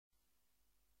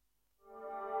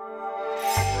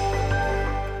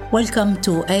Welcome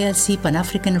to ALC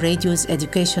Pan-African Radio's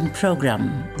education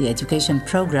program. The education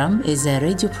program is a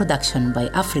radio production by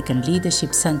African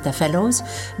Leadership Center Fellows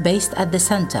based at the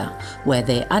center, where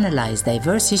they analyze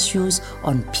diverse issues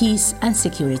on peace and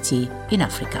security in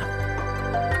Africa.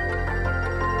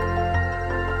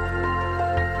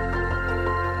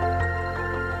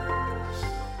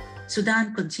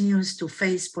 Sudan continues to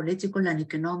face political and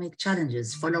economic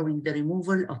challenges following the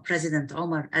removal of President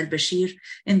Omar al-Bashir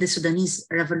in the Sudanese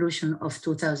revolution of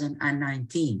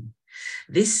 2019.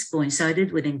 This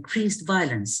coincided with increased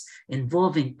violence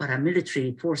involving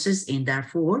paramilitary forces in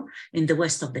Darfur in the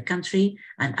west of the country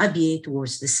and Abyei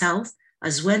towards the south,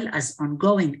 as well as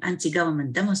ongoing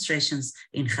anti-government demonstrations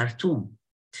in Khartoum.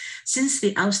 Since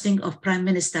the ousting of Prime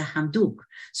Minister Hamdouk,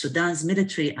 Sudan's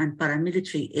military and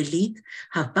paramilitary elite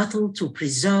have battled to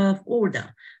preserve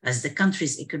order as the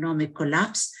country's economic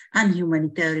collapse and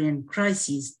humanitarian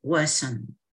crises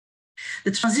worsen.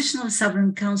 The Transitional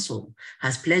Sovereign Council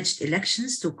has pledged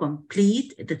elections to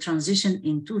complete the transition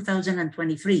in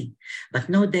 2023, but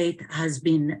no date has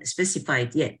been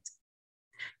specified yet.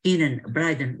 Keenan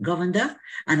Bryden-Govender,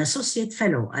 an associate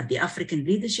fellow at the African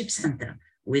Leadership Center,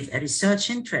 with a research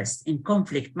interest in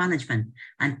conflict management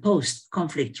and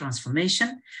post-conflict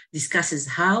transformation, discusses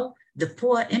how the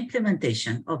poor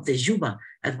implementation of the Juba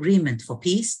Agreement for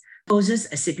Peace poses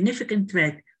a significant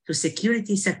threat to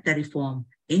security sector reform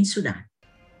in Sudan.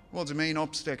 Well, the main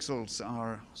obstacles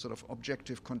are sort of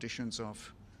objective conditions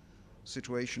of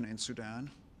situation in Sudan.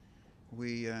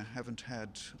 We haven't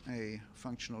had a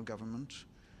functional government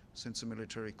since the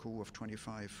military coup of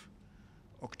 25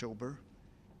 October.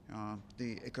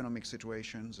 The economic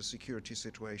situation, the security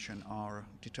situation are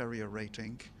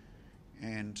deteriorating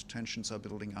and tensions are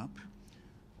building up.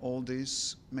 All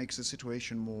this makes the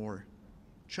situation more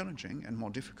challenging and more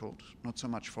difficult, not so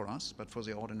much for us, but for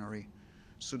the ordinary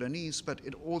Sudanese, but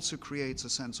it also creates a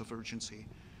sense of urgency.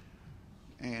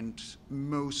 And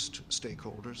most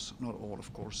stakeholders, not all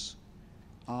of course,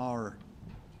 are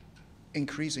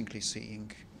increasingly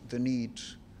seeing the need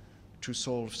to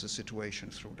solve the situation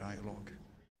through dialogue.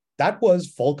 That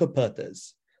was Volker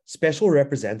Perthes, Special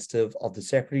Representative of the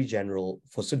Secretary General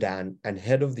for Sudan and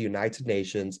head of the United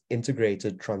Nations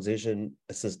Integrated Transition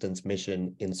Assistance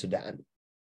Mission in Sudan.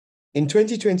 In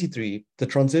 2023, the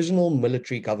Transitional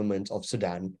Military Government of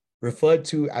Sudan, referred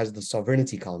to as the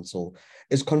Sovereignty Council,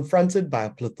 is confronted by a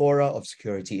plethora of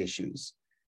security issues.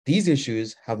 These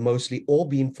issues have mostly all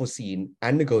been foreseen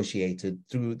and negotiated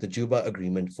through the Juba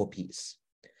Agreement for Peace.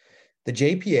 The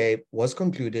JPA was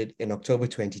concluded in October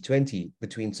 2020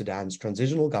 between Sudan's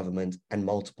transitional government and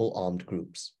multiple armed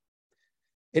groups.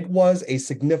 It was a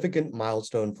significant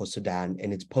milestone for Sudan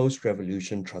in its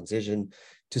post-revolution transition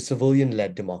to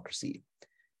civilian-led democracy.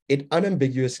 It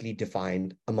unambiguously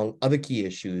defined, among other key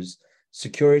issues,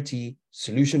 security,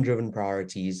 solution-driven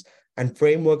priorities, and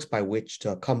frameworks by which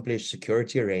to accomplish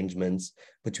security arrangements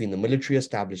between the military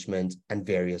establishment and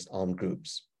various armed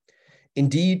groups.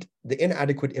 Indeed, the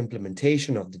inadequate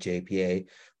implementation of the JPA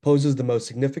poses the most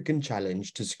significant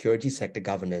challenge to security sector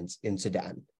governance in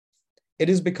Sudan. It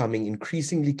is becoming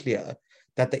increasingly clear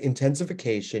that the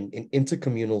intensification in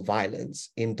intercommunal violence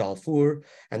in Darfur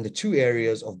and the two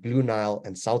areas of Blue Nile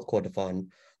and South Kordofan,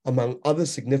 among other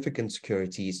significant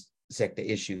security sector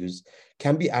issues,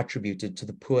 can be attributed to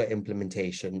the poor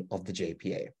implementation of the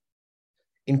JPA.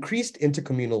 Increased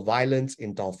intercommunal violence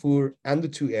in Darfur and the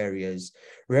two areas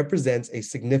represents a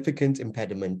significant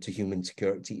impediment to human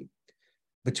security.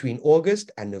 Between August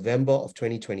and November of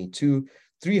 2022,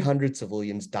 300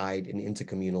 civilians died in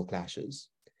intercommunal clashes.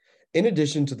 In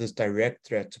addition to this direct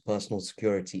threat to personal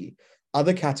security,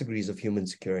 other categories of human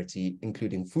security,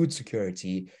 including food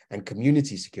security and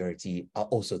community security, are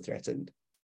also threatened.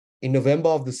 In November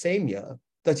of the same year,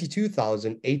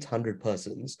 32,800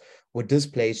 persons were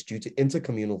displaced due to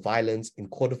intercommunal violence in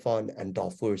Kordofan and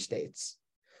Darfur states,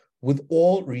 with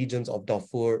all regions of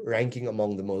Darfur ranking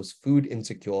among the most food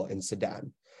insecure in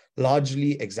Sudan,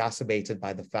 largely exacerbated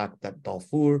by the fact that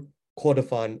Darfur,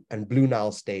 Kordofan, and Blue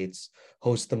Nile states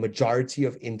host the majority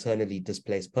of internally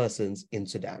displaced persons in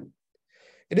Sudan.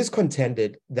 It is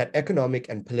contended that economic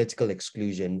and political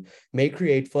exclusion may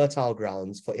create fertile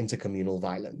grounds for intercommunal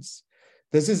violence.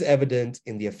 This is evident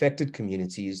in the affected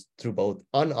communities through both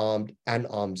unarmed and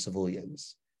armed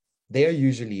civilians. They are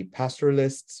usually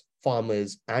pastoralists,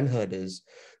 farmers, and herders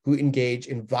who engage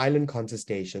in violent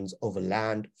contestations over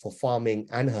land for farming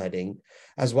and herding,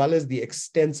 as well as the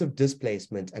extensive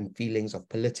displacement and feelings of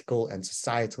political and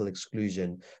societal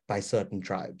exclusion by certain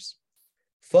tribes.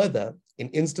 Further, in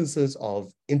instances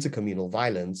of intercommunal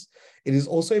violence, it is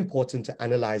also important to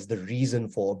analyze the reason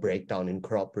for a breakdown in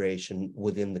cooperation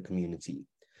within the community.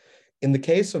 In the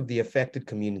case of the affected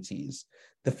communities,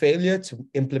 the failure to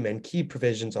implement key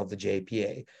provisions of the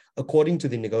JPA according to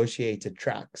the negotiated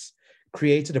tracks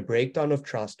created a breakdown of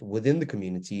trust within the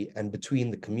community and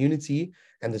between the community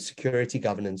and the security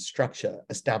governance structure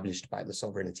established by the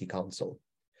Sovereignty Council.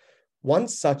 One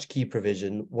such key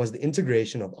provision was the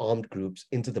integration of armed groups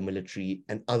into the military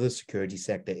and other security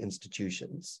sector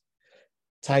institutions.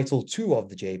 Title 2 of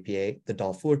the JPA, the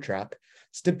Darfur Track,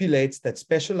 stipulates that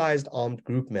specialized armed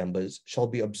group members shall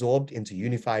be absorbed into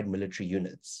unified military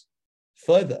units.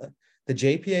 Further, the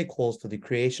JPA calls for the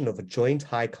creation of a joint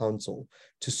high council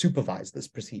to supervise this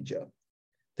procedure.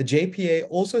 The JPA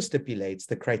also stipulates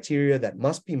the criteria that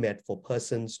must be met for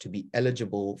persons to be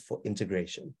eligible for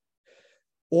integration.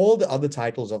 All the other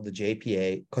titles of the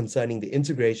JPA concerning the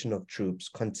integration of troops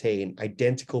contain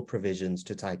identical provisions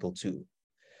to Title 2.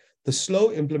 The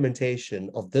slow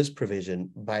implementation of this provision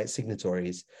by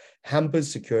signatories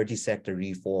hampers security sector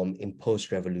reform in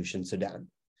post-revolution Sudan.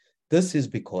 This is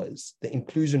because the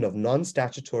inclusion of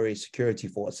non-statutory security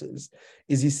forces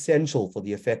is essential for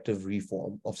the effective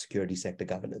reform of security sector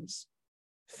governance.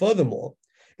 Furthermore,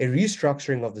 a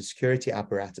restructuring of the security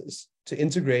apparatus to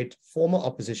integrate former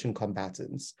opposition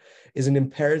combatants is an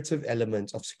imperative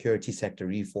element of security sector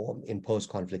reform in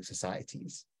post-conflict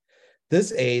societies.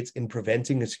 This aids in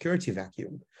preventing a security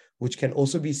vacuum, which can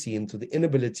also be seen through the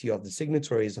inability of the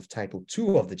signatories of Title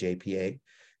II of the JPA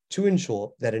to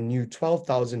ensure that a new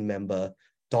 12,000-member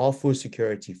Darfur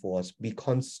Security Force be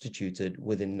constituted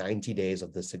within 90 days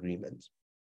of this agreement.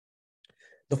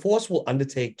 The force will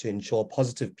undertake to ensure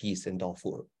positive peace in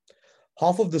Darfur.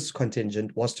 Half of this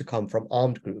contingent was to come from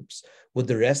armed groups, with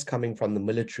the rest coming from the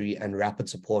military and rapid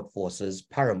support forces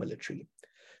paramilitary.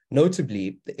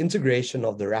 Notably, the integration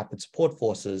of the rapid support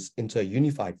forces into a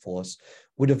unified force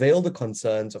would avail the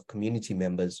concerns of community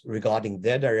members regarding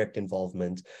their direct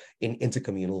involvement in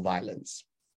intercommunal violence.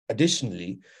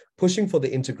 Additionally, pushing for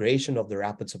the integration of the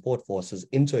rapid support forces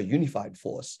into a unified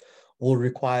force will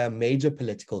require major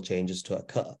political changes to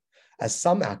occur, as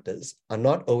some actors are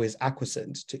not always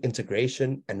acquiescent to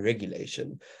integration and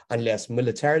regulation unless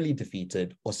militarily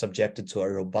defeated or subjected to a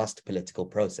robust political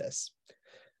process.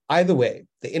 Either way,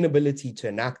 the inability to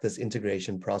enact this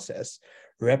integration process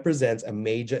represents a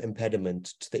major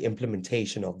impediment to the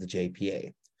implementation of the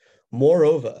JPA.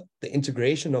 Moreover, the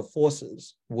integration of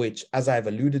forces, which, as I've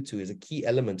alluded to, is a key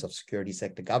element of security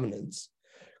sector governance,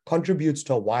 contributes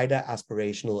to a wider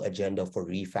aspirational agenda for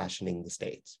refashioning the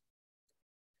state.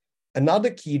 Another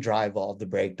key driver of the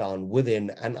breakdown within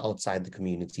and outside the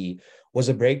community was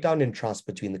a breakdown in trust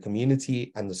between the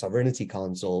community and the Sovereignty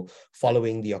Council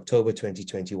following the October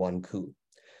 2021 coup.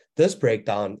 This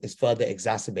breakdown is further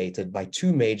exacerbated by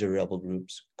two major rebel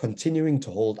groups continuing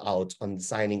to hold out on the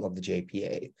signing of the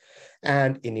JPA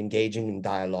and in engaging in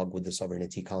dialogue with the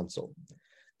Sovereignty Council.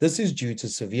 This is due to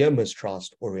severe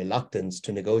mistrust or reluctance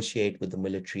to negotiate with the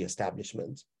military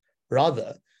establishment.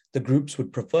 Rather, the groups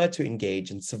would prefer to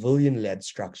engage in civilian-led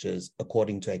structures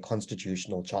according to a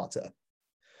constitutional charter.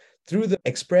 Through the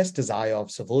expressed desire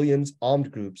of civilians,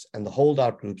 armed groups, and the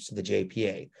holdout groups to the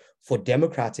JPA for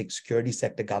democratic security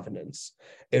sector governance,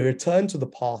 a return to the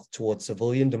path towards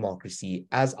civilian democracy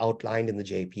as outlined in the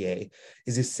JPA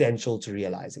is essential to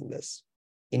realizing this.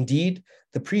 Indeed,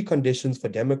 the preconditions for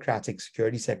democratic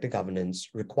security sector governance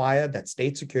require that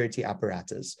state security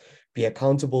apparatus be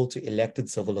accountable to elected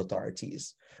civil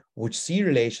authorities, which see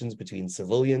relations between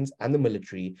civilians and the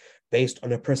military based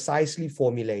on a precisely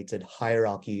formulated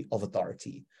hierarchy of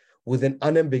authority, with an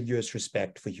unambiguous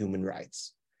respect for human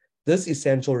rights. This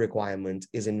essential requirement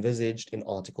is envisaged in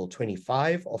Article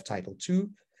 25 of Title II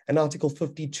and Article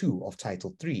 52 of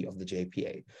Title III of the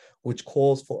JPA, which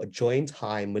calls for a joint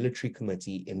high military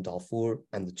committee in Darfur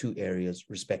and the two areas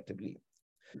respectively.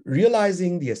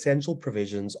 Realizing the essential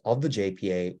provisions of the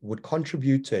JPA would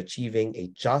contribute to achieving a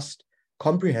just,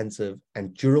 comprehensive,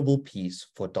 and durable peace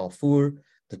for Darfur,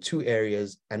 the two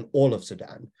areas, and all of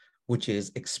Sudan, which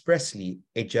is expressly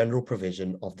a general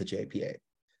provision of the JPA.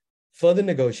 Further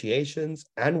negotiations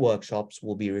and workshops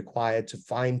will be required to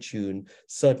fine-tune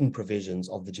certain provisions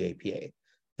of the JPA.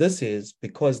 This is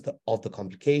because of the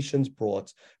complications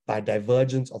brought by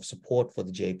divergence of support for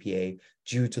the JPA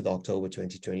due to the October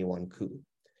 2021 coup.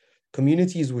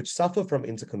 Communities which suffer from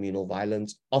intercommunal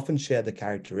violence often share the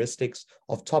characteristics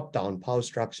of top-down power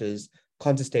structures,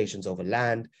 contestations over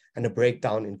land, and a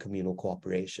breakdown in communal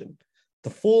cooperation. The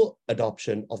full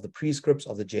adoption of the prescripts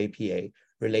of the JPA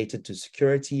related to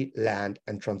security, land,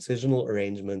 and transitional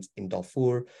arrangements in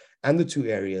Darfur and the two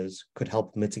areas could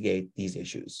help mitigate these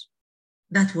issues.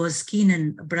 That was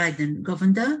Keenan Bryden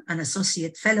Govender, an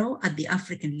Associate Fellow at the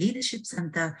African Leadership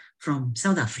Center from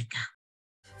South Africa.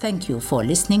 Thank you for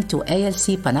listening to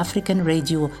ALC Pan-African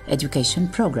Radio Education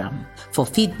Program. For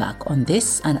feedback on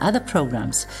this and other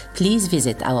programs, please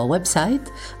visit our website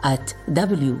at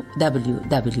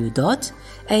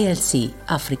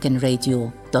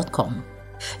www.alcafricanradio.com.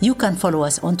 You can follow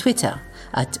us on Twitter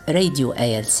at Radio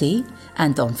ALC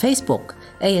and on Facebook,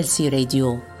 ALC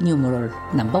Radio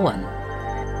 #1.